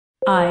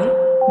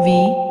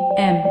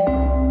IVM.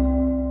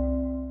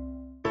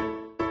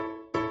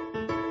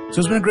 So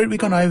it's been a great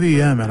week on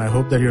IVM, and I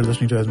hope that you're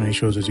listening to as many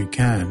shows as you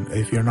can.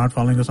 If you're not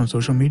following us on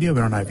social media,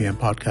 we're on IVM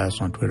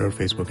Podcasts on Twitter,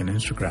 Facebook, and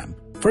Instagram.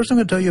 First, I'm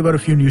going to tell you about a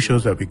few new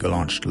shows that we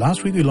launched.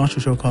 Last week, we launched a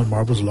show called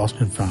Marbles Lost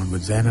and Found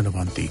with Zain and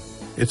Avanti.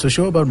 It's a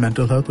show about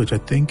mental health, which I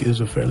think is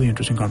a fairly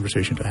interesting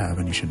conversation to have,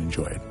 and you should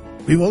enjoy it.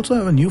 We also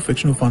have a new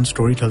fictional fun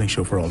storytelling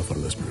show for all of our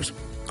listeners.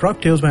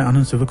 Croc Tales by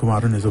Anand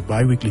Sivakumaran is a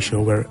bi-weekly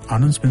show where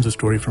Anand spins a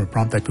story from a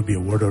prompt that could be a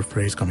word or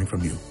phrase coming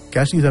from you.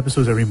 Catch these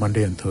episodes every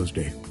Monday and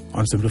Thursday.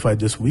 On Simplified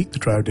this week, the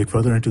trio dig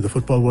further into the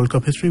Football World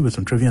Cup history with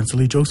some trivia and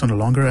silly jokes on a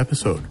longer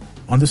episode.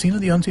 On The Scene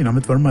of the Unseen,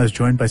 Amit Verma is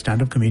joined by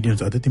stand-up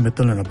comedians Aditi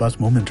Mittal and Abbas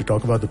Momin to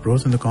talk about the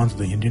pros and the cons of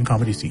the Indian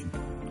comedy scene.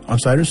 On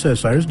Cyrus Says,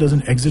 Cyrus does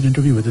an exit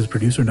interview with his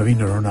producer Naveen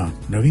Narona.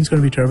 Naveen's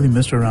going to be terribly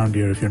missed around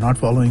here. If you're not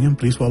following him,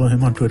 please follow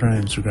him on Twitter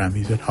and Instagram.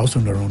 He's at House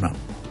of Narona.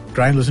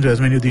 Try and listen to as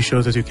many of these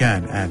shows as you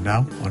can. And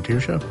now, on to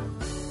your show.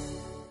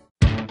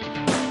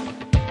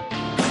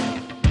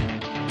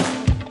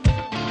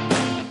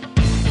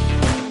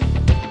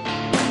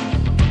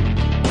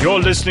 You're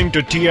listening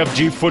to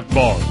TFG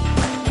Football.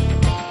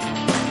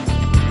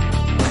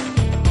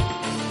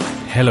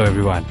 Hello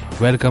everyone,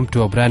 welcome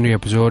to a brand new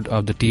episode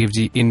of the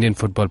TFG Indian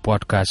Football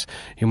Podcast.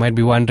 You might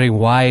be wondering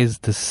why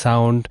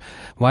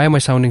am I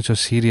sounding so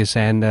serious,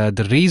 and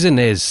the reason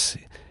is,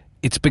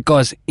 it's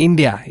because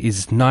India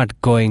is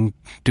not going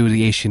to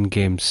the Asian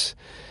Games.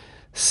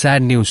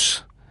 Sad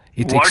news.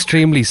 It's What?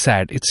 extremely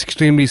sad. It's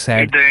extremely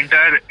sad. The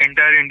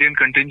entire Indian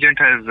contingent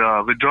has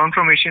withdrawn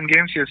from Asian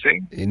Games, you're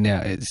saying? Yeah,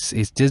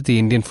 it's just the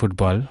Indian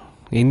football.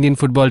 Indian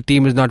football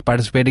team is not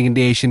participating in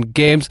the Asian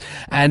Games,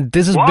 and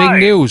this is Why?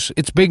 big news.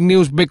 It's big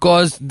news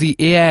because the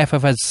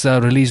AIFF has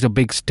released a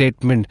big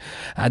statement.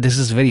 This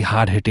is very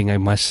hard-hitting, I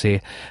must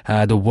say.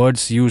 The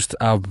words used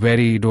are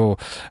very,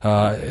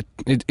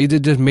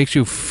 it just makes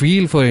you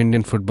feel for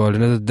Indian football.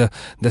 The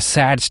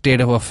sad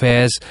state of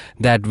affairs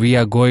that we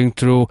are going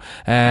through,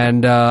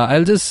 and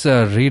I'll just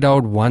read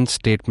out one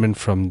statement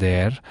from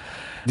there.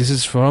 This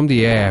is from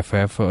the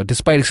AIFF.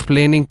 Despite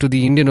explaining to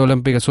the Indian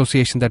Olympic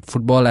Association that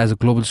football as a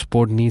global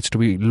sport needs to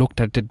be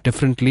looked at it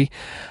differently,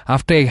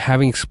 after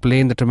having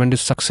explained the tremendous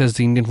success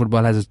the Indian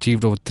football has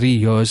achieved over 3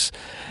 years,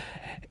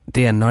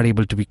 they are not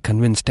able to be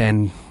convinced,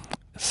 and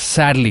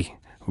sadly,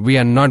 we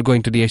are not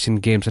going to the Asian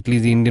Games. At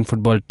least the Indian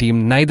football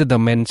team, neither the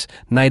men's,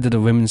 neither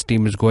the women's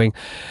team is going.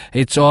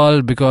 It's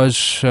all because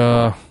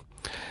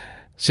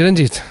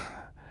Chiranjit.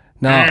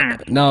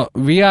 Now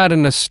we are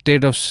in a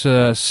state of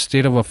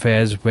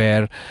affairs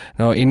where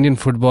now Indian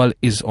football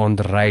is on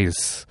the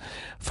rise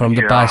from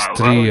the past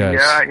 3 years.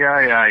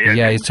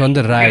 Yeah. It's on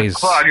the rise.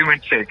 For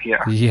argument's sake,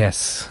 yeah.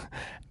 Yes.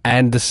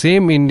 And the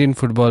same Indian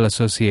Football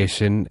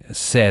Association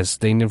says,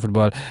 the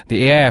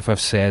AIFF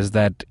says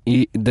that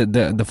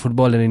the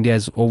football in India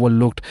is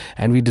overlooked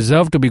and we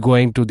deserve to be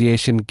going to the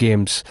Asian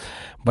Games.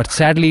 But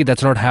sadly,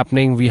 that's not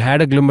happening. We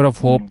had a glimmer of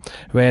hope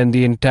when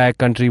the entire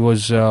country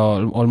was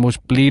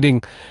almost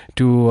pleading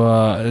to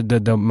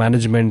the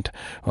management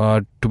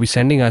to be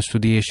sending us to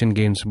the Asian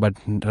Games. But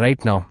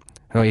right now,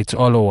 it's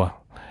all over.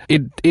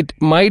 It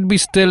might be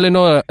still,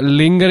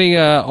 lingering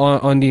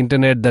on the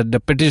internet that the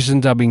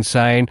petitions are being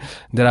signed.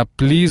 There are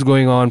pleas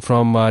going on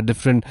from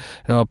different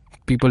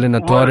people in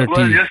authority.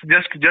 Well,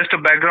 just a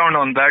background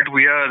on that.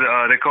 We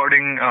are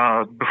recording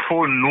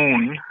before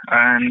noon,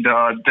 and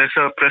there's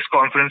a press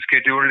conference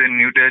scheduled in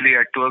New Delhi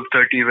at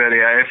 12:30 where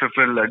AIFF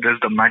will address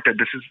the matter.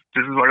 This is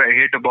what I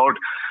hate about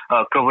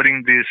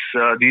covering these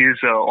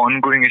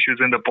ongoing issues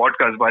in the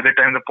podcast. By the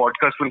time the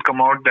podcast will come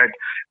out, that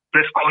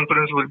press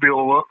conference will be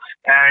over,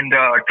 and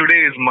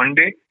today is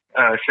Monday,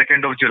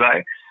 2nd of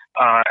July,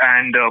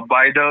 and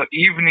by the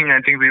evening,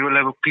 I think we will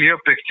have a clear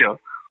picture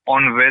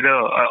on whether,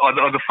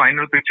 or the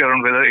final picture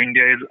on whether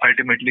India is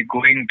ultimately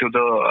going to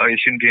the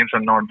Asian Games or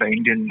not, the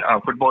Indian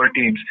football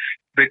teams.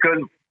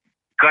 Because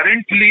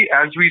currently,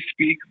 as we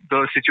speak,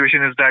 the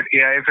situation is that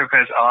AIFF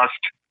has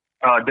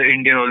asked the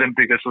Indian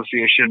Olympic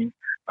Association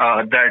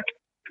that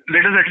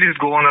let us at least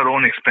go on our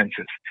own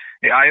expenses.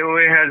 The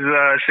IOA has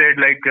said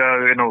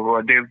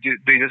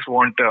they just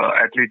want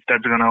athletes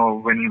that's gonna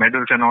win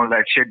medals and all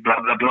that shit, blah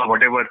blah blah,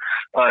 whatever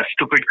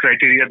stupid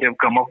criteria they've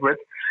come up with.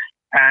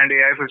 And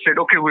AIFF said,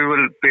 okay, we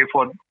will pay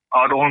for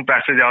our own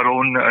passage, our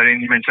own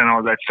arrangements and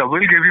all that stuff.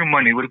 We'll give you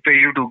money. We'll pay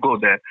you to go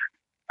there.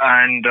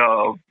 And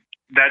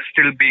that's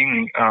still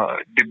being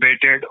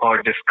debated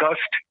or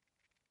discussed.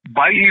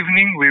 By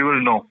evening, we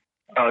will know.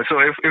 So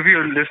if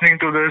you're listening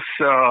to this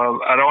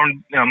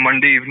around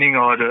Monday evening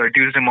or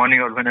Tuesday morning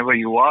or whenever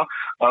you are,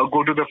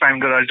 go to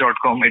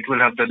thefangarage.com. It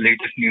will have the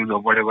latest news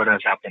of whatever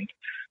has happened.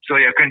 So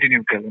yeah,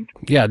 continue, Kevin.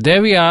 Yeah,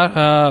 there we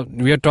are.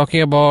 We are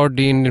talking about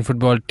the Indian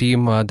football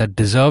team that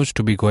deserves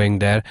to be going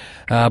there.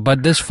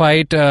 But this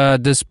fight,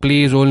 this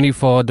plea is only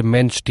for the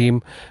men's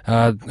team.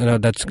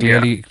 That's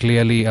clearly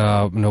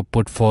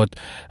put forth.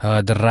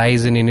 The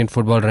rise in Indian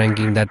football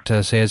ranking that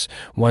says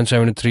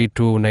 173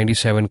 to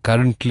 97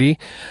 currently.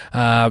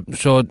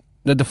 So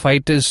the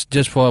fight is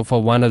just for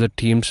one of the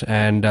teams,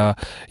 and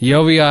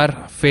here we are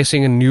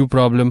facing a new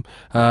problem.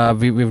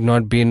 We've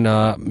not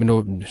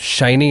been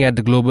shining at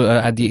the global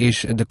at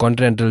the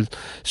continental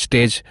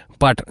stage,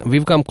 but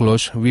we've come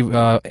close. We've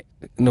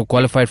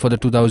qualified for the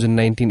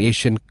 2019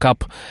 Asian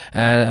Cup,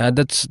 and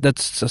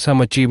that's some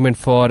achievement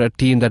for a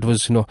team that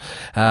was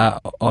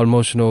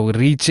almost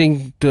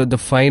reaching to the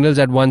finals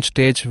at one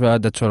stage.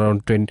 That's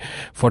around 20,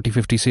 40,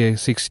 50,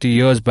 60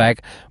 years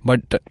back.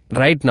 But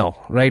right now,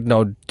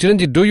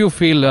 Chiranjit, do you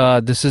feel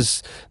this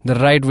is the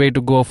right way to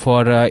go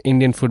for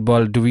Indian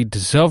football? Do we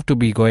deserve to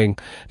be going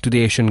to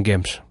the Asian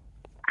Games?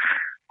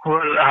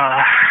 Well,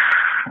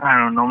 I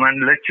don't know,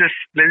 man. Let's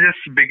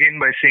just begin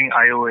by saying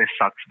IOA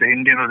sucks. The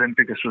Indian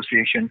Olympic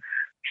Association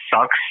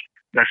sucks.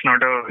 That's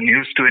not a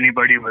news to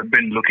anybody. We've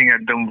been looking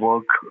at them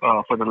work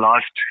for the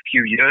last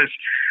few years.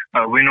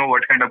 We know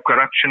what kind of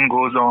corruption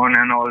goes on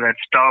and all that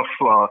stuff.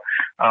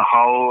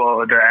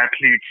 How the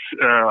athletes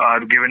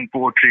are given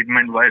poor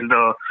treatment while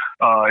the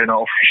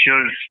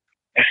officials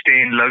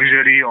stay in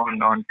luxury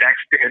on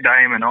taxpayer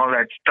dime and all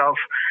that stuff.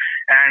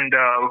 And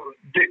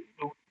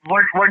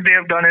what they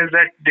have done is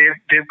that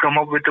they've come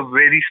up with a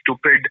very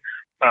stupid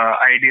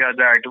idea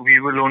that we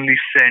will only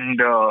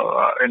send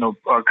a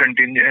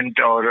contingent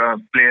or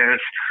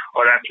players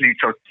or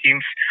athletes or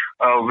teams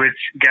which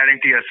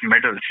guarantee us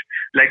medals.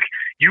 Like,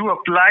 you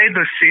apply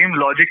the same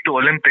logic to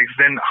Olympics,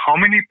 then how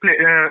many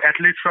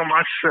athletes from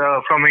us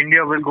from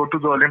India will go to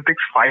the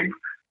Olympics? 5?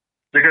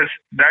 Because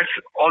that's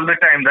all the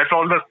time. That's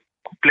all the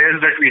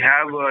players that we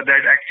have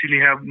that actually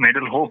have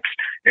medal hopes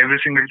every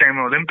single time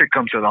an Olympic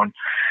comes around.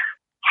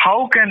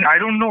 I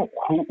don't know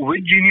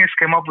which genius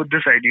came up with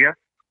this idea,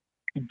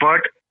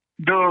 but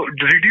the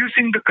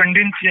reducing the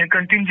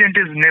contingent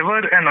is never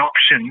an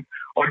option,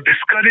 or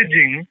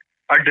discouraging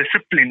a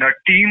discipline, a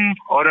team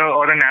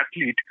or an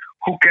athlete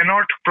who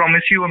cannot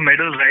promise you a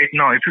medal right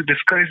now. If you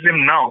discourage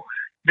them now,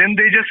 then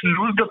they just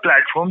lose the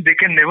platform. They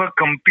can never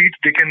compete,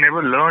 they can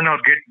never learn or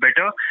get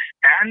better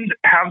and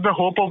have the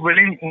hope of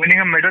winning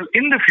a medal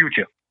in the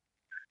future.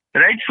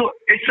 Right? So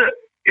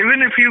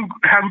even if you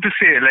have to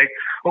say, like,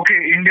 okay,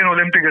 Indian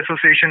Olympic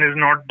Association is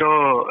not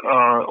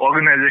the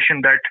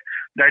organization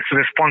that's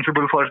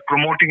responsible for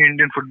promoting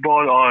Indian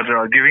football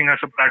or giving us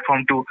a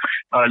platform to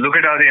look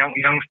at our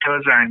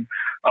youngsters and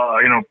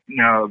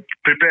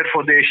prepare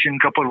for the Asian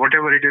Cup or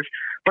whatever it is.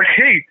 But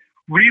hey,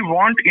 we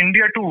want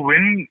India to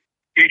win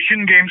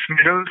Asian Games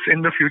medals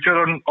in the future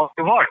on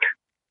what?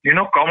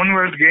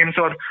 Commonwealth Games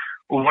or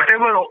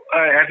whatever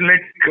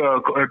athletic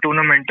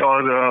tournament or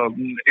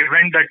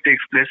event that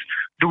takes place.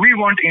 Do we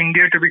want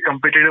India to be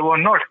competitive or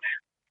not?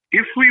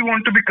 If we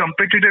want to be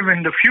competitive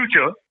in the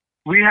future,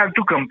 we have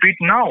to compete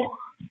now.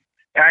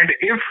 And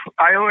if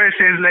IOA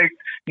says like,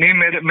 nahi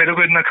mere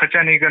ko itna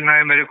khacha nahi karna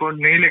hai, mere ko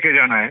nahi leke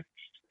jana hai,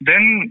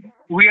 then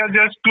we are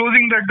just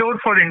closing the door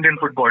for Indian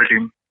football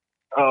team,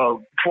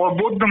 for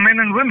both the men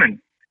and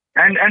women.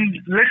 And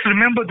let's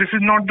remember, this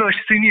is not the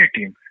senior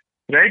team,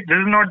 right? This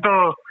is not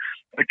the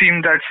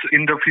team that's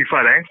in the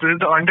FIFA ranks. This is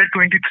the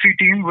under-23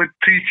 team with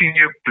 3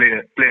 senior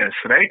players,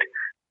 right?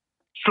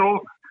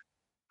 So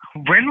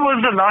when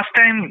was the last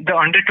time the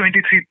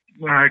under-23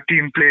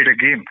 team played a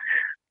game?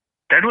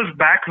 That was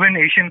back when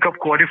Asian Cup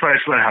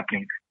qualifiers were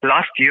happening,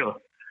 last year.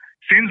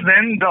 Since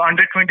then, the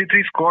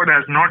under-23 squad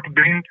has not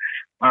been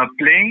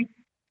playing,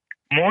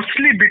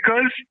 mostly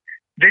because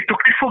they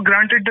took it for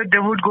granted that they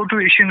would go to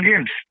Asian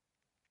Games.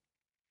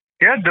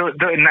 Yeah, the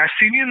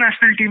senior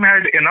national team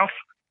had enough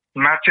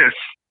matches,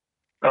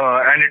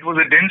 and it was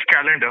a dense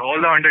calendar.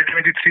 All the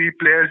under-23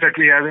 players that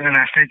we have in the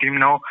national team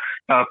now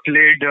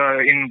played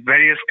in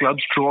various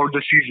clubs throughout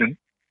the season.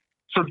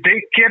 So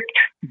they kept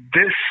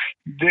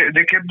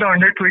they kept the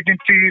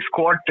under-23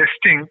 squad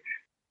testing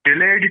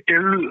delayed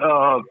till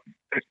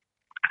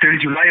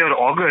July or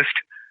August,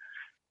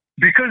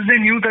 because they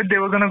knew that they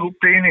were going to go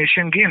play in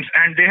Asian Games,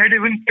 and they had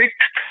even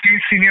picked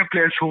 3 senior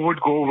players who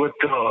would go with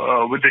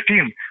the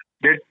team.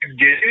 They picked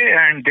JJ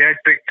and they had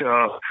picked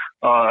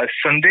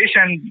Sandesh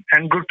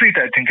and Gurpreet,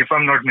 I think, if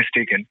I'm not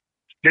mistaken.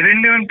 They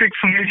didn't even pick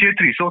Sunil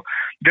Chetri. So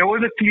there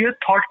was a clear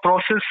thought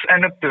process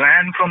and a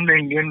plan from the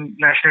Indian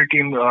national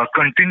team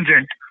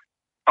contingent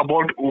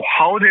about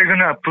how they're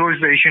going to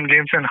approach the Asian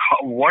Games and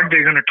what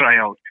they're going to try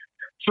out.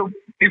 So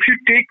if you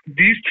take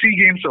these 3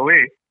 games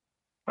away,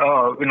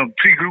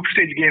 3 group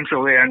stage games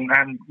away,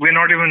 and we're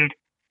not even,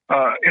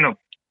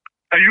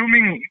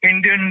 assuming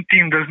Indian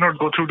team does not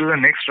go through to the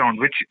next round,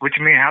 which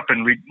may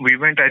happen. We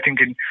went, I think,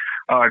 in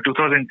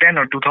 2010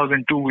 or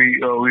 2002.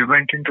 We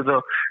went into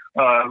the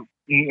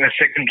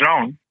second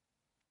round.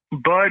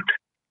 But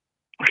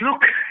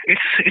look,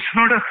 it's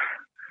not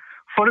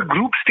for a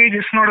group stage.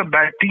 It's not a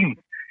bad team.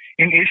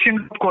 In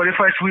Asian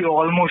qualifiers, we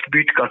almost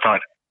beat Qatar.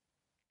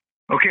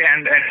 Okay,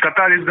 and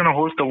Qatar is going to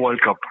host the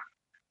World Cup,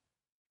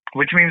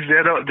 which means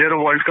they're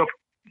a World Cup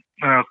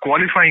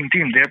qualifying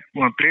team. They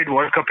have played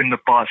World Cup in the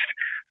past.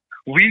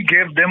 We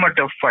gave them a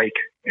tough fight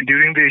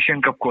during the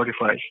Asian Cup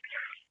qualifiers.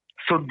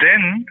 So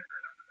then,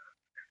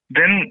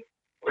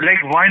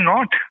 like, why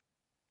not?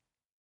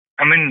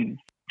 I mean,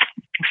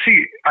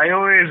 see,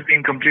 IOA is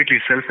being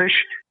completely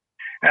selfish.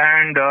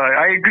 And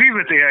I agree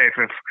with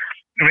AIFF.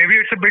 Maybe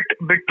it's a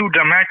bit too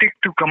dramatic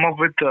to come up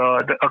with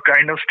a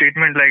kind of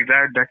statement like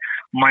that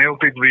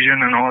myopic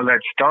vision and all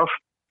that stuff.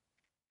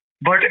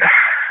 But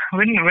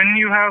when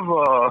you have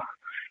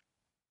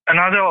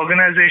another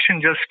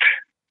organization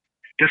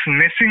just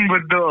messing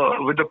with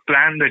the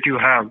plan that you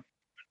have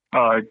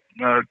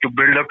to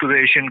build up to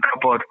the Asian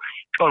Cup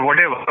or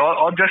whatever,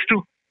 or just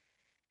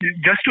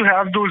to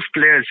have those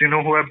players,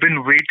 who have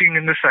been waiting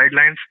in the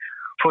sidelines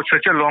for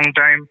such a long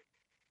time.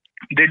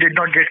 They did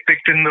not get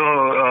picked in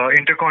the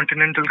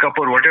Intercontinental Cup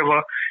or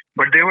whatever,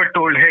 but they were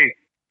told, hey,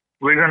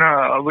 we're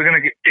gonna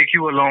take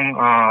you along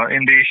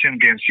in the Asian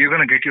Games. You're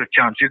gonna get your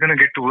chance. You're gonna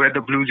get to wear the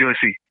blue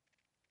jersey.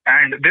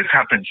 And this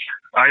happens.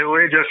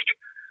 IOA just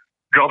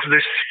drops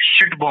this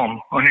shit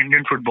bomb on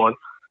Indian football.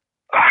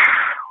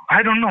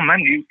 I don't know,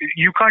 man.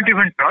 You can't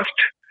even trust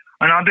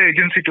another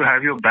agency to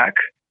have your back.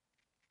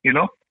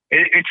 Does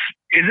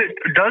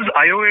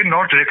IOA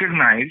not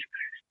recognize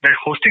that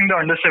hosting the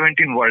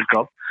Under-17 World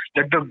Cup,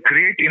 that the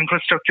great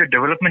infrastructure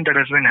development that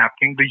has been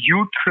happening, the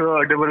youth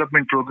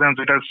development programs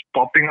that are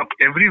popping up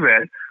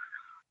everywhere,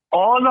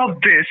 all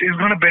of this is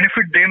going to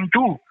benefit them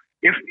too.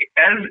 If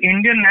as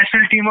Indian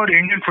national team or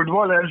Indian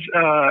football as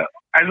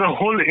a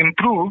whole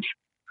improves,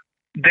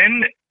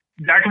 then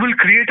that will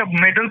create a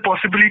medal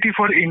possibility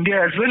for India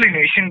as well in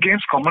Asian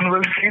Games,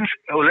 Commonwealth Games,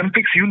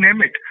 Olympics, you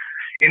name it.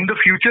 In the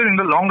future, in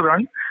the long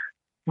run,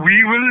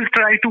 we will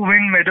try to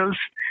win medals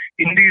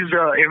in these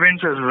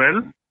events as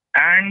well.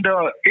 And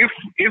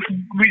if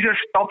we just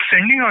stop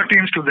sending our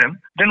teams to them,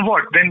 then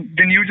what? Then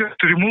you just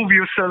remove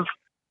yourself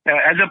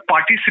as a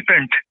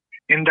participant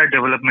in that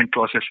development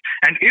process.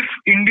 And if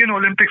Indian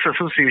Olympics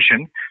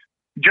Association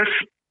just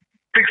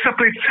picks up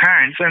its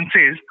hands and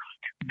says,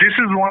 this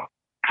is what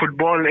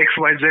football,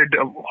 XYZ,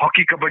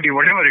 hockey, kabaddi,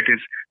 whatever it is,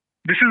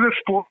 this is a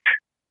sport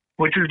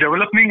which is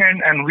developing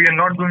and we are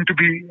not going to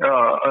be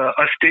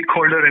a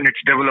stakeholder in its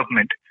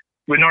development.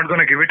 We're not going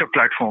to give it a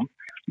platform.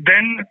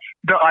 Then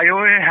the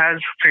IOA has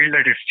failed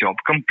at its job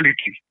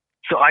completely.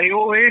 So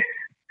IOA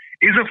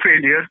is a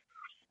failure.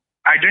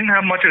 I didn't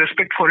have much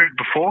respect for it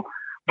before,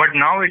 but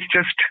now it's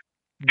just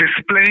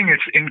displaying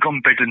its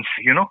incompetence.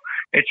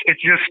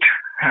 It's just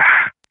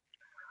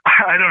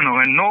I don't know,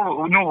 and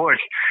no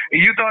words.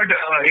 You thought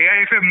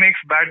AIFF makes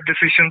bad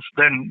decisions,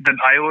 then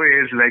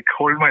IOA is like,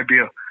 hold my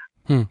beer.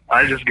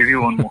 I'll just give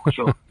you one more.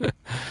 So.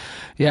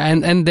 Yeah,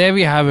 and there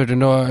we have it.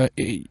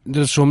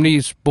 There's so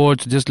many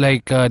sports, just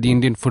like the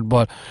Indian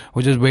football,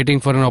 which is waiting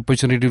for an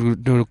opportunity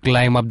to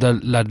climb up the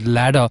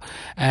ladder.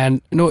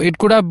 And it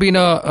could have been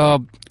a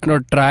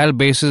trial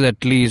basis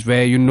at least,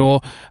 where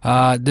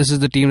this is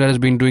the team that has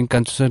been doing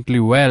consistently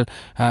well,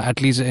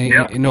 at least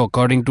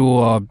according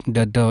to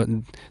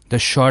the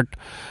short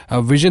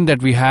vision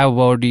that we have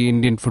about the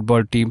Indian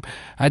football team.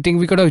 I think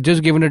we could have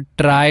just given a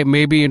try.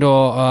 Maybe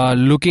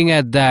looking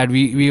at that,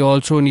 we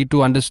also need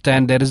to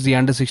understand there is the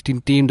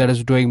under-16 team that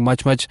is doing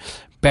much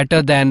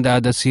better than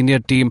the senior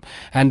team,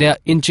 and they are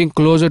inching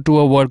closer to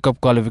a World Cup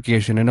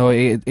qualification.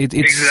 It's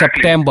exactly.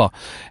 September.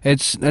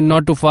 It's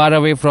not too far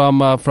away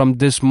from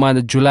this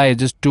month, July.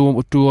 Just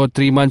two or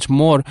 3 months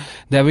more.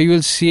 There we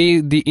will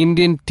see the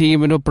Indian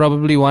team.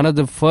 Probably one of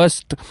the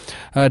first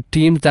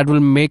teams that will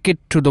make it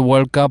to the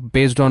World Cup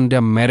based on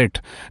their merit.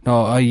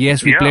 Now,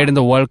 yes, we played in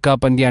the World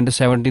Cup and the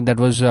under-17. That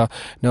was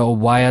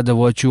via the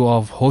virtue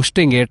of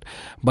hosting it.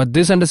 But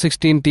this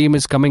under-16 team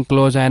is coming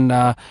close, and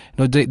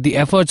the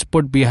efforts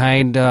put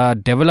behind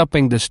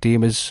developing this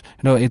team is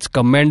it's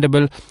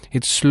commendable.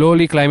 It's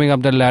slowly climbing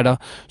up the ladder,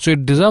 so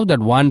it deserves that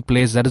one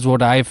place. That is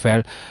what I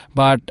felt.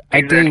 But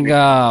exactly.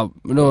 I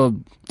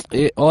think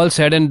all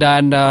said and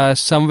done,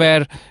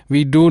 somewhere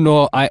we do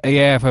know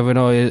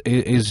AIFF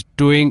is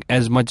doing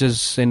as much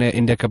as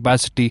in their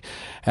capacity.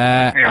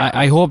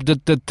 I hope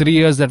that the 3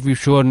 years that we've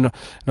shown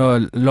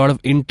a lot of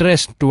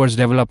interest towards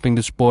developing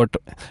the sport,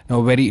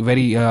 very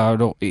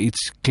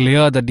it's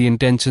clear that the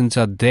intentions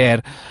are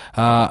there.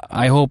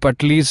 I hope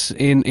at least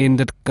in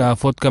the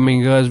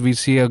forthcoming years we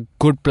see a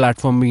good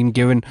platform being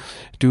given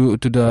to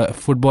the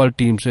football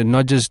teams, and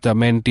not just the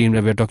men team.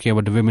 That we're talking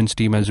about the women's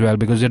team as well,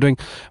 because they're doing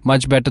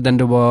much better than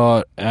the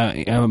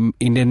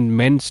Indian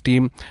men's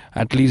team,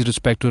 at least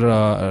respect to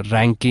the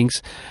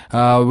rankings.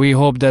 We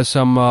hope there's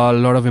a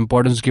lot of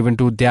importance given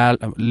to their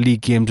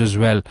league games as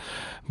well.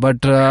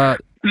 But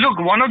look,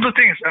 another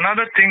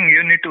thing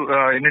you need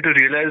to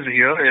realize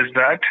here is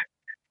that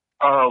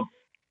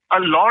a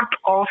lot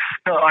of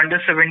the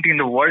under-17,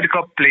 the World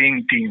Cup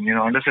playing team,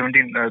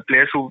 under-17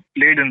 players who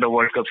played in the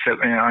World Cup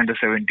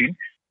under-17,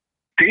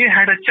 they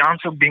had a chance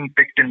of being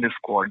picked in this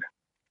squad.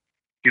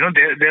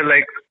 They're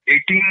like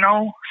 18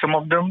 now, some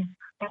of them,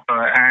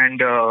 and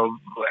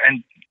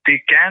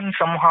they can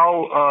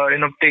somehow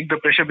take the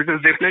pressure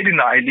because they played in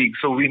the I-League.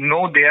 So we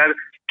know they are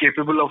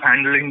capable of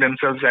handling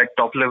themselves at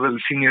top level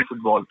senior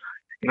football.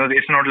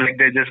 It's not like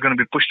they're just going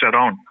to be pushed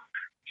around.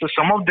 So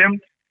some of them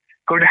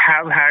could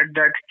have had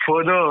that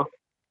further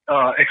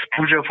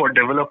exposure for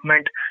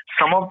development.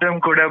 Some of them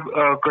could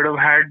have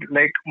had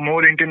like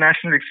more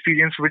international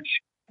experience,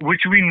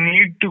 which we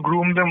need to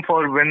groom them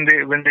for when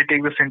they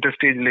take the center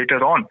stage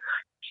later on.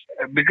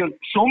 because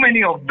so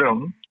many of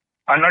them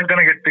are not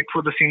going to get picked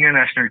for the senior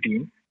national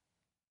team,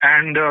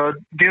 and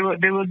they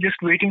were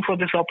just waiting for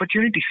this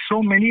opportunity.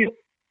 So many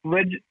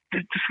were.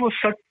 This was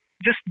such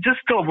just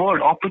the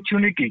word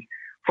opportunity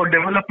for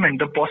development,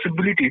 the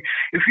possibility.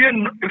 If you're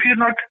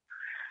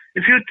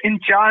in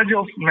charge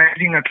of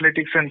managing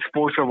athletics and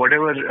sports or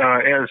whatever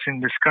else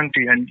in this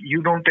country, and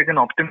you don't take an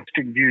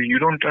optimistic view, you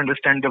don't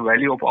understand the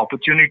value of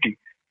opportunity,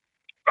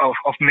 of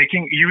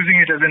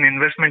using it as an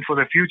investment for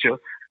the future,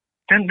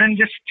 then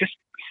just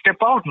step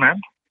out,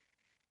 man.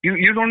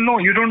 You don't know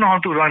how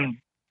to run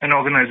an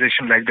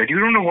organization like that. You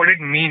don't know what it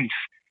means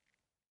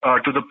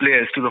to the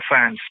players, to the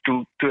fans,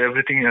 to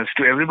everything else,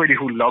 to everybody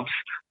who loves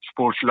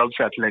sports, loves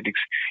athletics.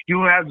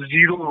 You have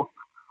zero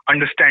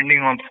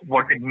understanding of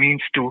what it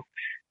means to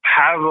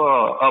have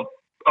a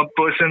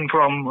person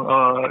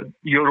from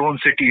your own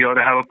city or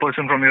have a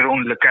person from your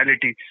own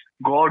locality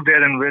go out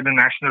there and wear the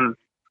national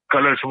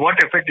colors.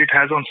 What effect it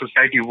has on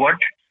society? What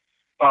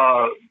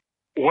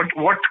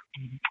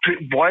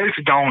boils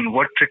down,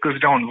 what trickles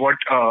down, what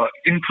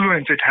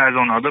influence it has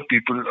on other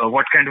people,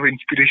 what kind of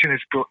inspiration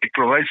it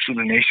provides to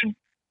the nation.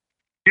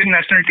 The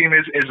national team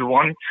is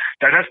one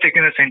that has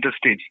taken a center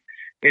stage.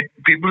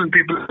 People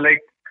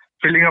like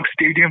filling up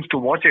stadiums to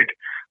watch it,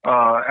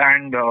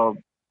 and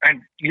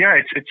yeah,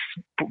 it's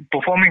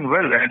performing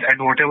well at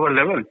whatever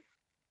level.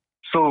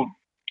 So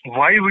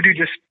why would you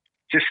just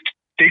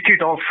take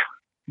it off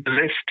the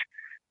list?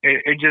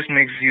 It just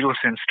makes zero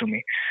sense to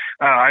me.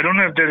 I don't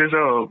know if there is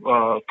a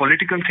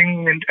political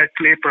thing at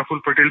play, Praful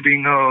Patel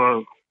being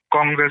a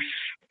Congress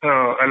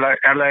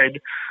allied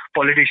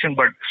politician,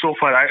 but so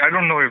far I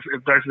don't know if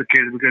that's the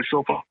case, because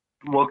so far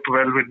worked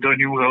well with the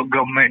new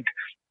government,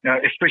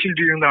 especially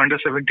during the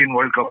Under-17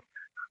 World Cup.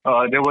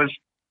 There was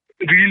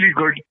really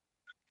good,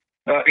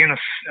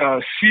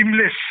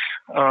 seamless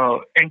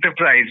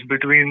enterprise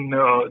between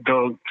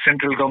the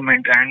central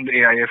government and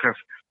the AIFF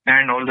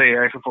and all the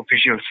AIFF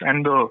officials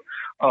and the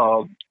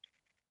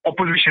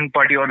opposition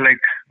party or like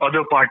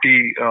other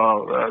party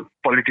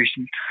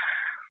politicians.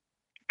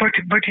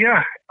 But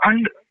yeah,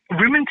 and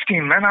women's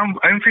team, man,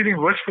 I'm feeling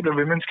worse for the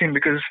women's team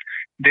because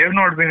they've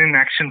not been in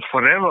action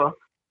forever,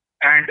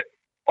 and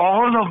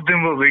all of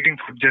them were waiting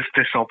for just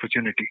this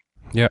opportunity.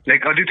 Yeah,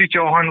 like Aditi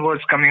Chauhan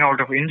was coming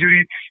out of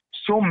injury.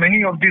 So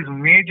many of these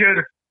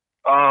major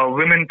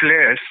women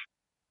players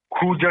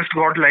who just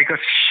got like a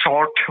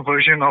short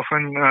version of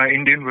an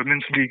Indian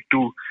women's league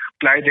to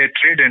ply their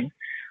trade in.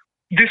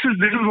 This is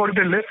what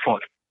they live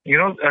for.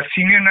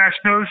 Senior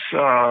nationals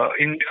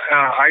in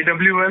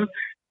IWL.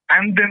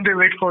 And then they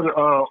wait for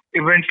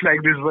events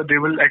like this where they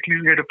will at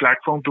least get a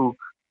platform to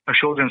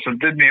show themselves.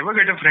 They never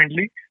get a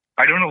friendly.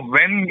 I don't know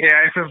when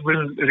AIFF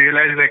will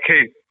realize like,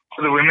 hey,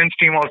 for the women's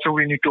team also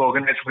we need to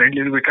organize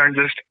friendly. We can't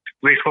just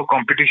wait for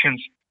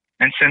competitions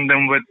and send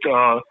them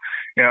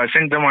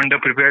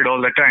underprepared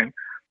all the time.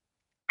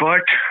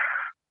 But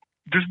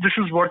this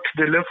is what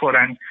they live for,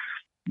 and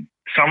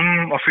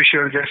some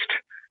official just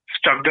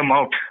stuck them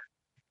out,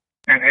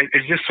 and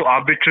it's just so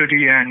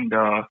arbitrary and.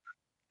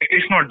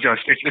 It's not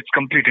just. It's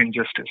complete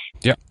injustice.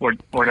 Yeah.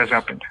 What has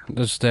happened?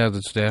 That's there.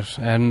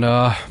 And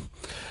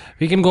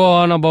we can go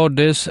on about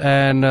this,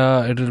 and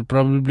it will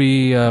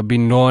probably be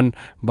known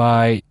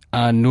by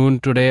noon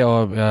today,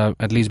 or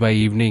at least by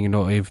evening.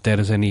 If there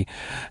is any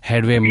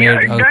headway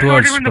made that's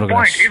towards not even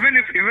progress. The point.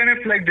 Even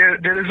if like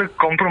there is a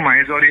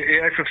compromise, or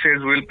AIFF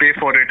says we'll pay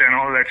for it and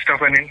all that stuff,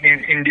 and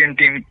Indian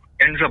team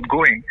ends up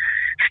going.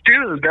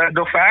 Still,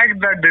 the fact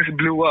that this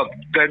blew up,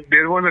 that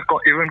there was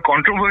even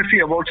controversy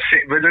about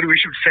whether we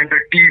should send a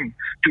team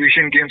to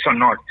Asian Games or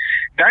not,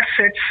 that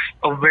sets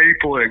a very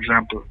poor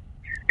example.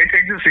 It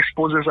just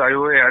exposes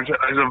IOA as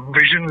a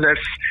visionless,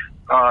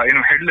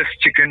 headless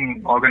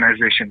chicken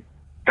organization.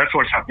 That's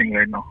what's happening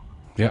right now.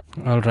 Yeah,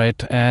 all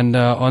right. And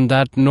on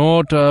that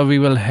note, we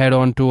will head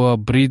on to a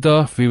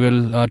breather. We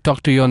will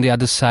talk to you on the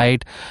other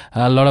side.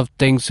 A lot of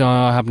things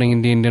are happening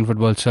in the Indian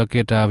football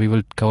circuit. We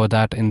will cover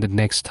that in the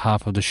next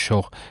half of the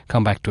show.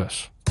 Come back to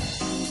us.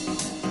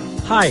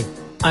 Hi,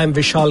 I'm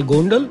Vishal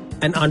Gondal,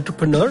 an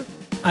entrepreneur.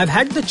 I've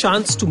had the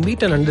chance to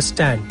meet and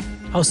understand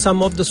how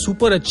some of the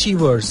super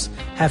achievers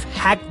have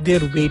hacked their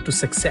way to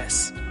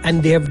success,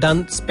 and they have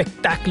done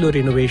spectacular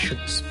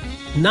innovations.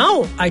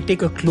 Now I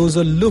take a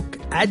closer look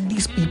at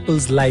these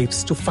people's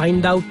lives to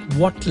find out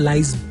what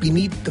lies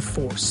beneath the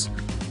force,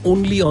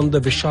 only on the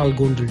Vishal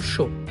Gondal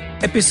Show.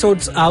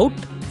 Episodes out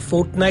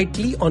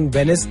fortnightly on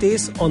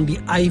Wednesdays on the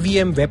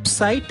IVM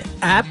website,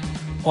 app,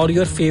 or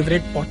your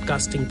favorite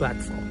podcasting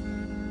platform.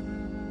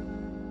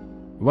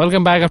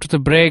 Welcome back after the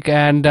break,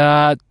 and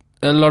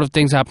a lot of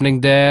things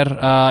happening there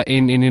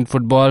in Indian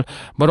football,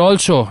 but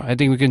also I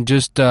think we can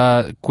just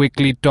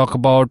quickly talk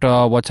about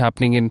what's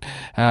happening in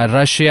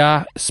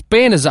Russia.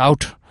 Spain is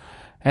out,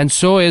 and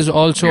so is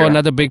also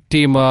another big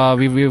team.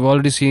 We've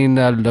already seen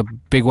the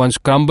big ones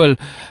crumble.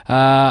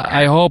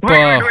 I hope.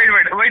 Wait!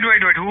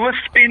 Who was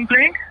Spain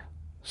playing?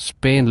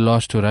 Spain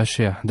lost to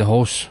Russia, the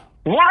host.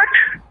 What?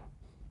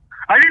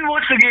 I didn't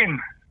watch the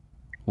game.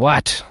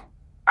 What?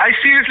 I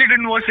seriously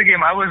didn't watch the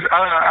game.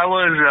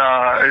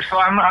 So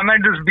I'm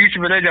at this beach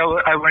village.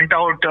 I went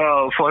out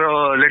for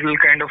a little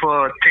kind of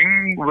a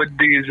thing with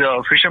these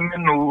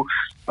fishermen who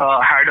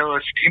had a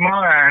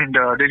steamer, and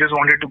they just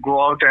wanted to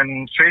go out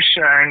and fish.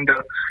 And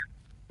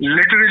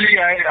literally,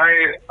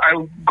 I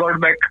got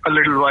back a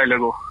little while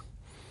ago.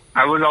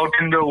 I was out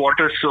in the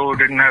water, so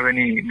didn't have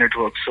any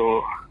network.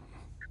 So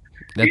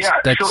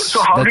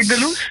so how did they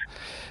lose?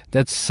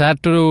 That's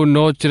sad to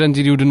know,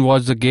 Chiranjeev, you didn't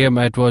watch the game.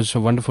 It was a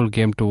wonderful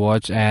game to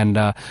watch, and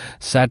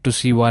sad to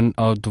see one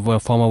of the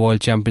former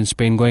world champion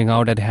Spain going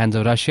out at the hands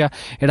of Russia.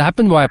 It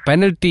happened by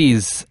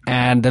penalties,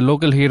 and the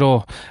local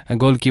hero,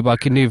 goalkeeper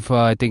Kiniv,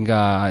 I think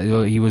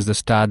he was the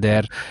star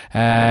there.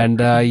 And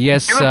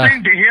yes, they were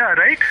playing De Gea,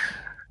 right?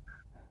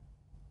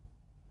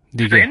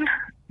 De Spain?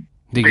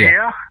 De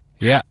Gea.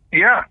 Yeah.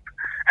 Yeah.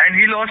 And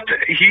he lost.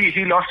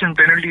 He lost in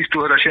penalties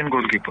to a Russian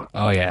goalkeeper.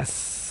 Oh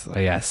yes. So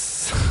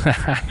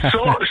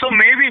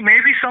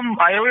maybe some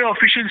IOA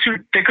officials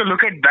should take a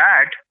look at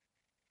that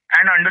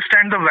and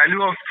understand the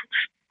value of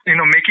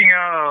making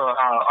a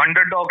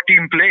underdog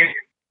team play.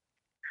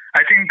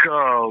 I think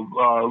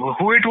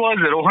who it was,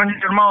 Rohan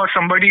Sharma or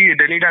somebody,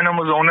 Delhi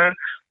Dynamo's owner,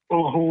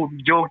 who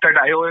joked that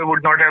IOA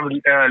would not have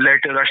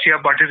let Russia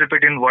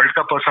participate in World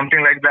Cup or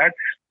something like that.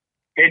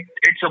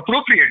 It's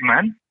appropriate,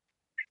 man.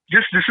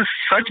 This is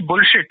such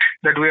bullshit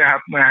that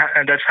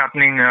that's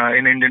happening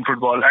in Indian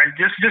football. And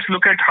just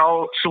look at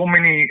how so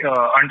many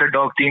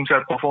underdog teams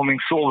are performing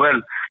so well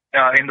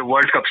in the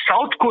World Cup.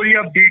 South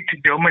Korea beat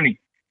Germany.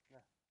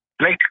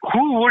 Like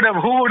who would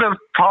have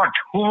thought?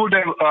 Who would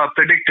have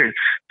predicted?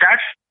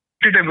 That's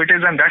it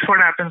is, and that's what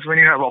happens when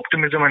you have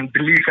optimism and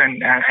belief,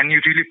 and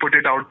you really put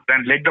it out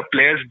and let the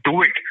players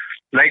do it.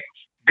 Like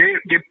they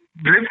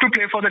live to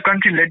play for the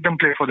country. Let them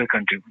play for the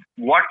country.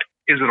 What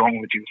is wrong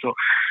with you? So.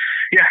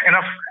 Yeah,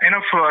 enough.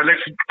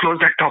 Let's close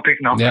that topic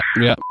now.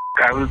 Yeah.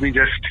 I will be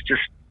just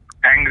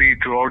angry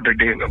throughout the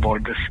day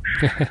about this.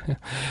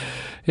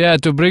 Yeah,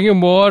 to bring you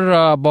more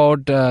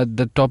about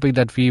the topic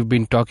that we've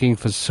been talking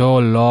for so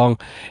long,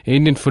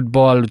 Indian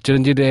football.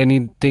 Chiranjeev,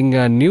 anything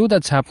new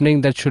that's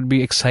happening that should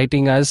be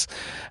exciting us?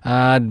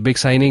 Big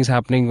signings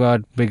happening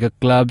at bigger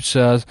clubs.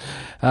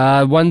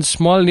 One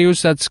small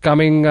news that's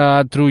coming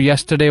through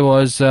yesterday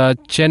was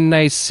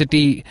Chennai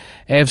City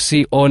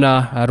FC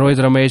owner Rohit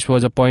Ramesh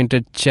was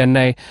appointed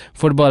Chennai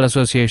Football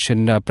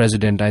Association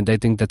president, and I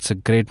think that's a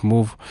great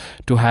move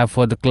to have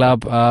for the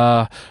club.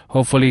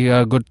 Hopefully,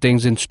 good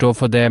things in store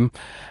for them.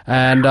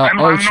 And I'm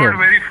not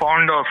very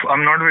fond of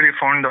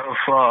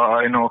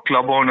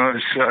club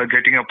owners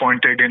getting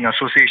appointed in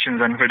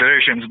associations and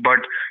federations, but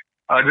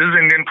this is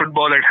Indian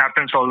football. It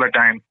happens all the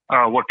time.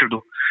 What to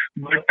do?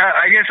 But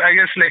I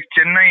guess like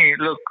Chennai.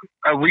 Look,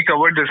 we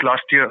covered this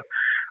last year.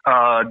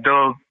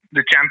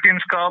 The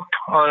Champions Cup,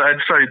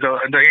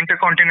 the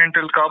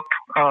Intercontinental Cup.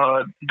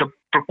 The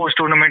proposed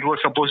tournament was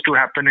supposed to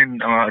happen in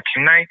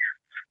Chennai.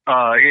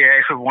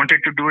 AIFF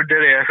wanted to do it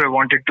there. AIFF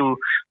wanted to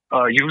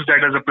use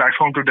that as a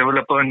platform to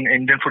develop an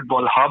Indian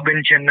football hub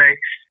in Chennai.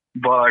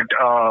 But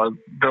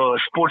the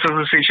sports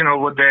association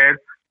over there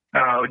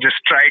just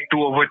tried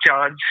to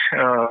overcharge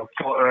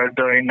for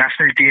the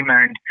national team,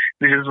 and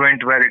they just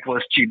went where it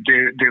was cheap.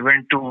 They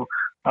went to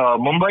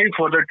Mumbai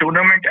for the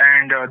tournament,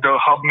 and the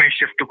hub may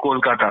shift to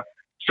Kolkata.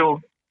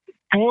 So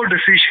poor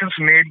decisions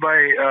made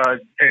by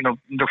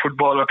the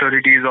football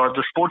authorities or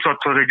the sports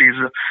authorities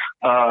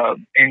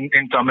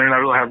in Tamil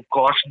Nadu have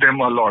cost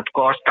Tamil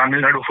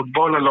Nadu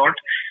football a lot,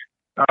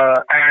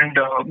 and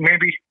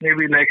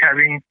maybe like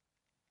having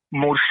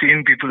more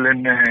sane people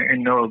in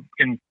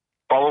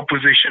power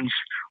positions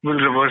will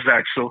reverse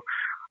that. So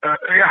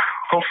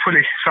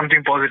hopefully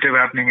something positive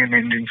happening in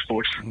Indian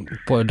sports.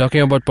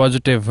 Talking about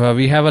positive,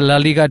 we have a La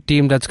Liga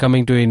team that's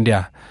coming to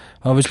India.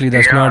 Obviously,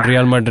 that's not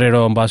Real Madrid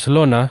or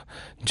Barcelona.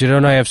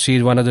 Girona FC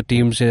is one of the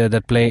teams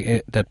that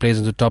plays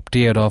in the top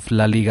tier of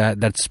La Liga,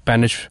 that's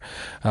Spanish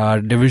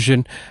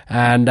division,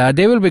 and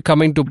they will be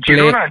coming to play.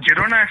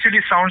 Girona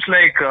actually sounds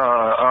like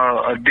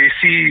a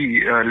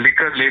desi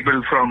liquor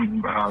label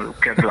from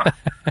Kerala.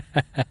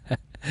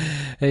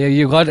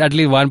 You got at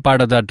least one part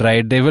of that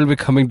right. They will be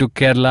coming to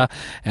Kerala,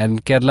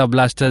 and Kerala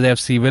Blasters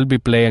FC will be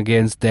playing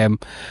against them.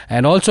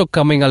 And also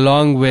coming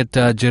along with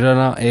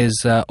Girona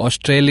is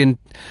Australian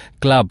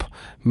club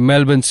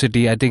Melbourne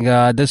City. I think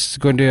this is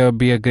going to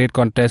be a great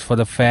contest for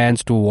the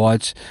fans to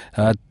watch.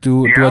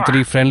 Two or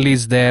three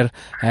friendlies there,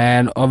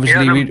 and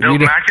obviously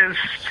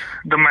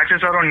the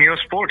matches are on Neo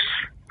Sports.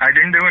 I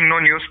didn't even know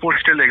Neo Sports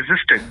still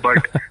existed, but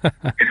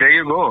there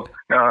you go.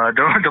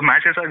 The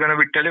matches are going to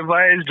be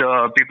televised.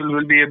 People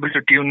will be able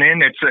to tune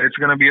in. It's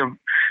going to be a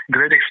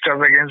great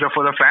extravaganza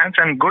for the fans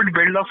and good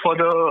build-up for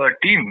the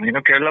team.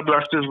 Kerala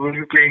Blasters will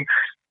be playing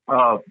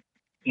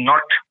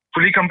not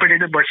fully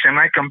competitive but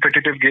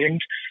semi-competitive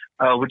games,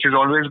 which is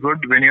always good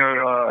when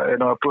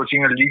you're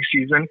approaching a league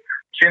season.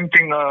 Same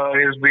thing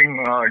is being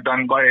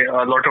done by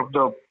a lot of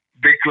the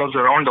big clubs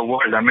around the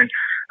world. I mean,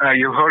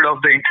 you've heard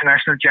of the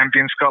International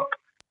Champions Cup.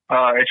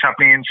 It's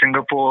happening in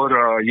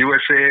Singapore,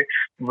 USA,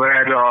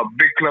 where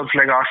big clubs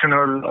like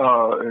Arsenal,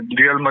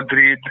 Real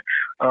Madrid,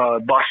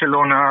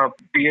 Barcelona,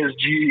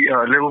 PSG,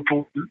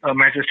 Liverpool,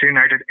 Manchester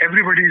United,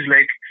 everybody's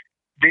like,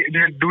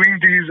 they're doing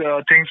these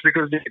things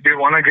because they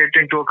want to get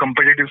into a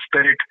competitive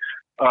spirit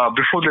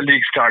before the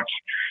league starts.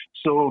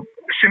 So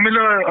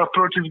similar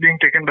approach is being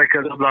taken by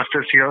Kerala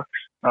Blasters here.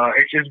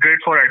 It's great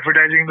for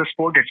advertising the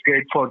sport. It's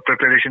great for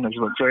preparation as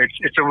well. So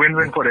it's a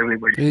win-win for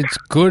everybody. It's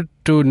good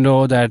to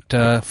know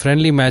that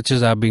friendly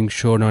matches are being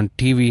shown on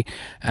TV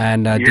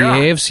and the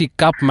AFC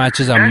Cup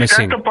matches are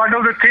missing. That's the part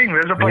of the thing.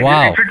 There's a part.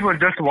 Wow. If it was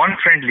just one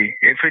friendly,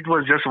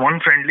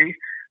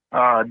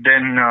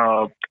 then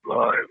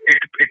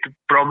it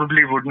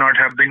probably would not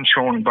have been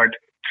shown. But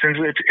since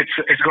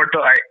it's got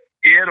the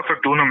air of a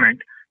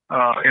tournament,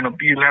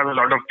 you'll have a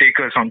lot of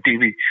takers on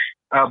TV.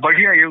 But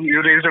yeah,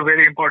 you raised a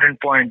very important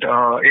point.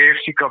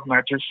 AFC Cup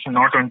matches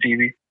not on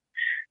TV.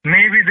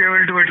 Maybe they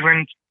will do it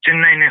when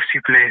Chennai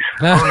FC plays.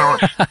 Who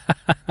knows?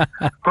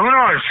 Who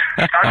knows?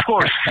 Task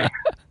force.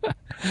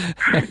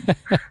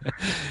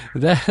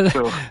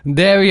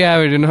 There we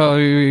have it.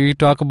 We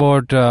talk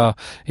about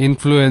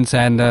influence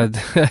and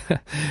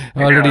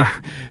already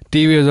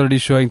TV is already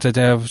showing such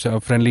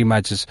friendly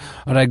matches.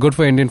 All right, good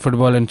for Indian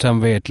football in some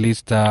way at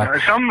least. There are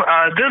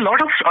a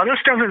lot of other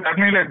stuff is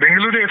happening. Like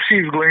Bengaluru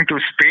FC is going to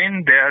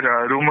Spain. They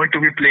are rumored to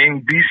be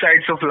playing B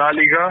sides of La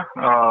Liga,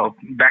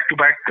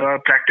 back-to-back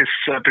practice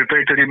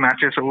preparatory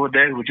matches over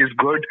there, which is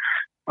good.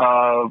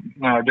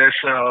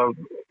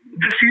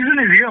 The season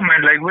is here,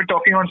 man. Like we're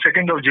talking on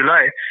 2nd of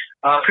July.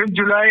 5th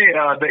July,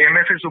 the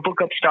MFA Super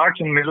Cup starts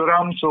in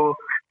Mizoram, so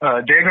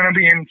they're going to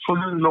be in full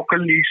local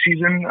league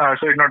season.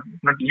 So it's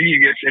not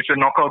league, it's a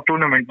knockout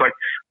tournament, but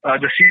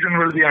the season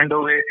will be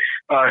underway.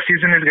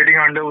 Season is getting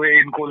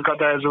underway in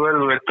Kolkata as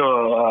well with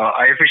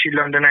IFA Shield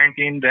Under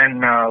 19.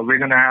 Then we're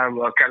going to have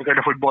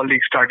Calcutta Football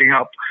League starting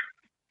up.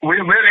 We're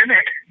in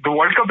it. The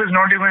World Cup is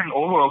not even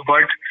over,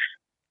 but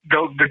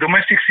the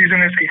domestic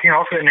season is kicking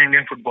off in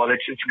Indian football.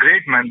 It's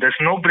great, man. There's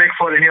no break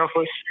for any of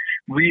us.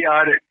 We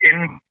are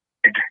in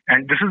it,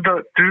 and this is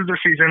the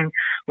season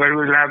where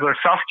we'll have a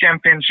SAF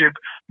Championship,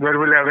 where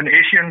we'll have an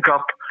Asian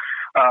Cup.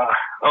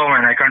 Oh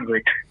man, I can't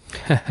wait.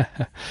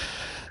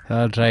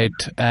 All right,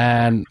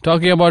 and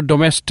talking about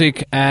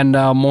domestic, and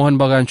Mohan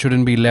Bagan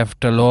shouldn't be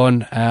left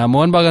alone.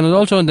 Mohan Bagan is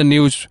also in the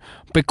news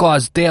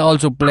because they're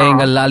also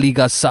playing a La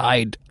Liga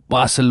side.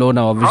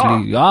 Barcelona,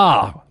 obviously.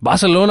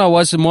 Barcelona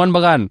versus Mohan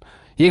Bagan.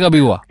 ये कभी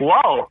हुआ?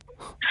 Wow.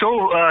 So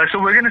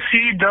we're going to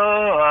see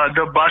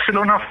the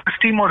Barcelona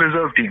first team or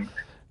reserve team?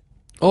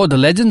 Oh, the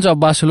legends of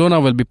Barcelona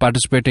will be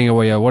participating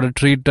over here. What a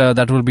treat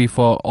that will be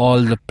for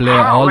all the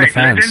the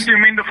fans. Legends, you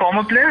mean the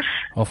former players?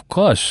 Of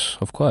course.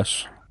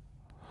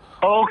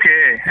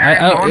 Okay.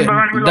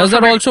 Does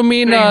that also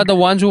mean the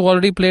ones who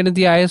already played in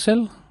the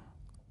ISL?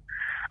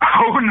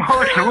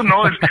 Who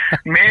knows?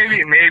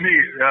 Maybe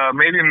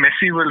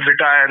Messi will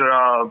retire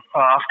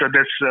after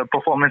this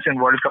performance in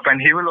World Cup,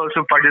 and he will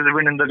also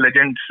participate in the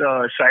legends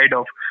side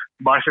of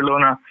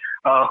Barcelona.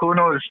 Who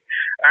knows?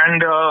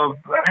 And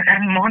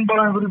Mohan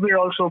Bagan will be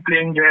also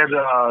playing their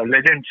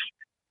legends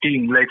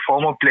team, like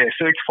former players.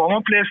 So it's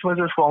former players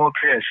versus former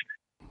players.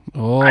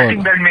 Oh. I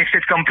think that makes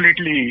it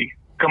completely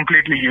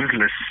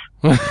useless.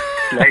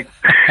 Like,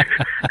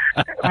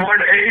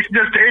 it's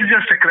just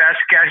a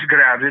cash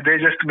grab. They're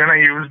just gonna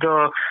use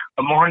the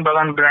Mohan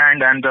Bagan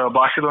brand and the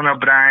Barcelona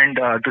brand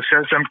to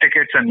sell some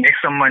tickets and make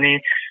some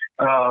money.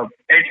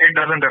 It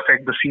doesn't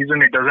affect the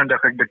season. It doesn't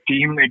affect the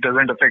team. It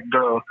doesn't affect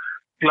the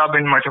club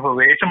in much of a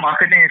way. It's a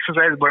marketing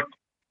exercise, but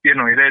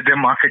they're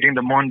marketing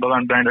the Mohan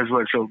Bagan brand as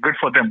well. So good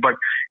for them. But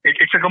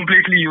it's a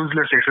completely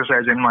useless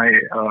exercise in my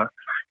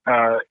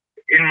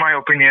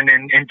opinion,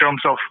 in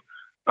terms of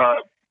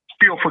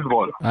pure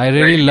football. I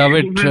really love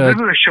it. This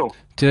is a show.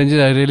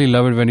 Chiranjit, I really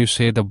love it when you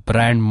say the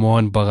brand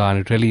Mohan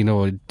Bagan. It really,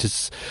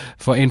 just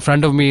for in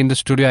front of me in the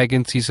studio, I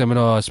can see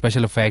some,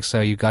 special effects.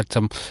 You got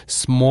some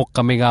smoke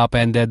coming up,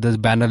 and there's this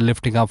banner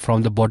lifting up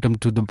from the bottom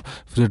to the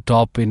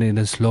top in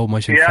a slow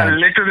motion. Yeah, frame.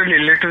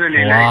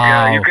 literally.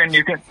 Wow. Like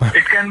you can.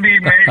 It can be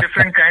many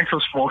different kinds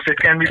of smokes. It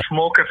can be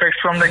smoke effects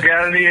from the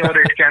gallery, or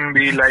it can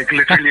be like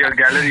literally a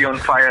gallery on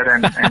fire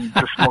and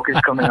the smoke is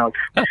coming out.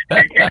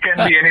 It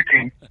can be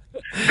anything.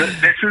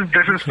 This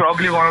is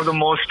probably one of the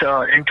most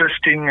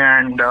interesting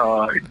and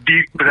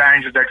deep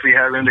brands that we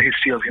have in the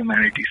history of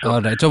humanity. So,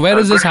 all right. So where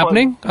is this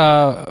happening?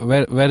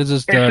 Where is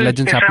this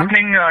Legends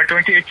happening? It's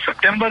happening 28th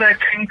September, I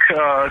think,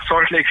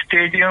 Salt Lake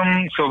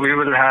Stadium. So we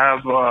will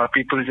have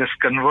people just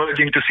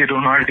converging to see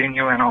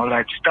Ronaldinho and all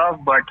that stuff.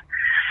 But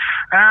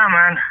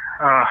man,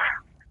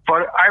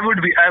 I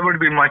would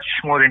be much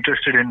more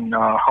interested in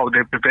how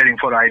they're preparing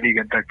for I-League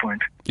at that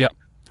point. Yeah.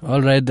 All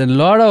right, then a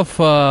lot of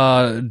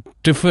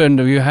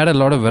we had a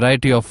lot of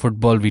variety of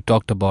football we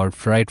talked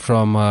about, right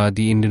from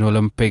the Indian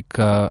Olympic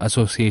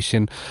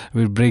Association,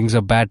 which brings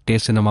a bad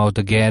taste in the mouth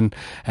again,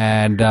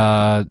 and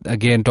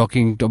again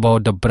talking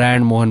about the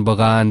brand Mohan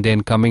Bagan,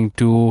 then coming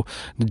to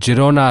the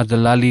Girona, the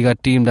La Liga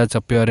team that's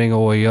appearing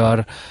over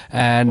here,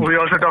 and we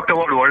also talked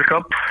about World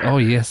Cup. Oh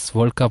yes,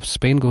 World Cup,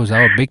 Spain goes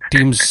out, big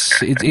teams,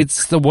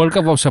 it's the World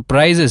Cup of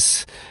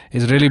surprises,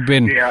 it's really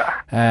been,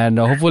 and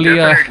hopefully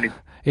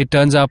it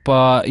turns up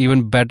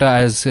even better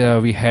as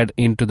we head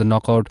into the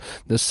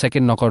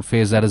second knockout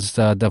phase. That is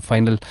the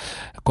final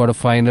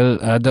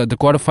quarterfinal, the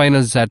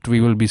quarterfinals that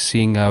we will be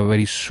seeing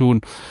very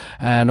soon.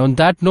 And on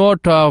that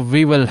note,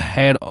 we will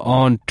head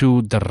on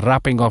to the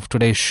wrapping of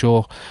today's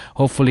show.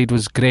 Hopefully, it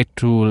was great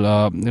to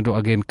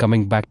again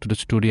coming back to the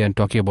studio and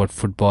talking about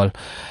football.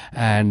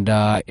 And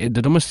the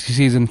domestic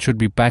season should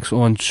be back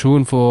on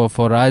soon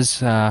for us.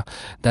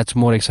 That's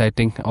more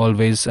exciting,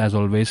 as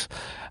always.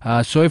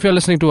 So if you're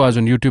listening to us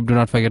on YouTube, do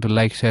not forget to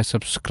like, share,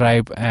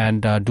 subscribe,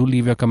 and do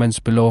leave your comments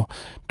below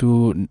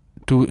to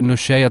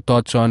share your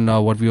thoughts on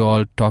what we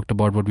all talked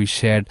about, what we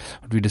shared,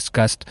 what we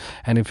discussed.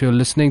 And if you're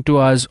listening to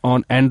us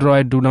on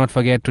Android, do not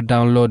forget to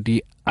download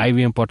the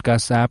IVM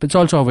Podcast app. It's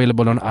also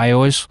available on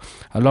iOS.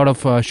 A lot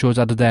of shows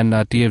other than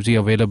TFG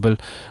available.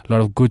 A lot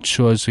of good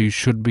shows, so you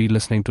should be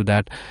listening to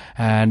that.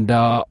 And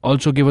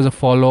also give us a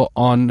follow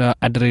on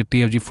at the rate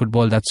TFG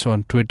Football. That's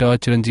on Twitter.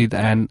 Chiranjeet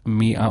and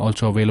me are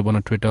also available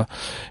on Twitter.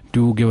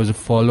 Do give us a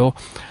follow.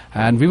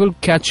 And we will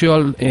catch you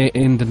all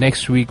in the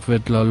next week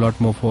with a lot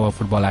more for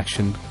football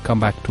action. Come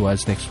back to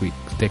us next week.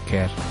 Take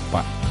care.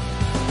 Bye.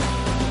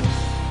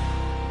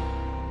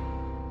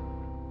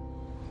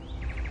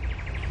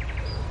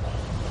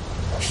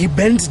 He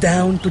bends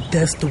down to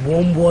test the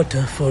warm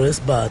water for his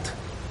bath.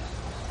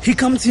 He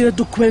comes here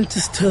to quench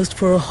his thirst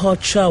for a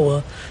hot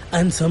shower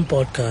and some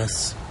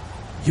podcasts.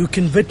 You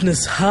can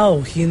witness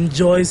how he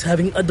enjoys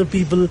having other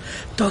people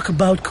talk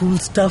about cool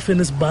stuff in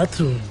his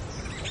bathroom.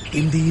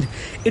 Indeed,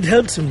 it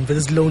helps him with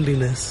his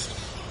loneliness.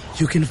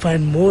 You can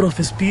find more of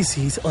his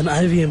species on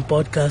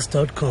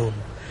ivmpodcast.com,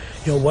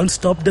 your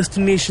one-stop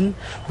destination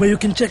where you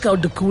can check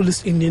out the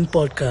coolest Indian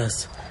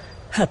podcasts.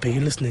 Happy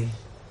listening.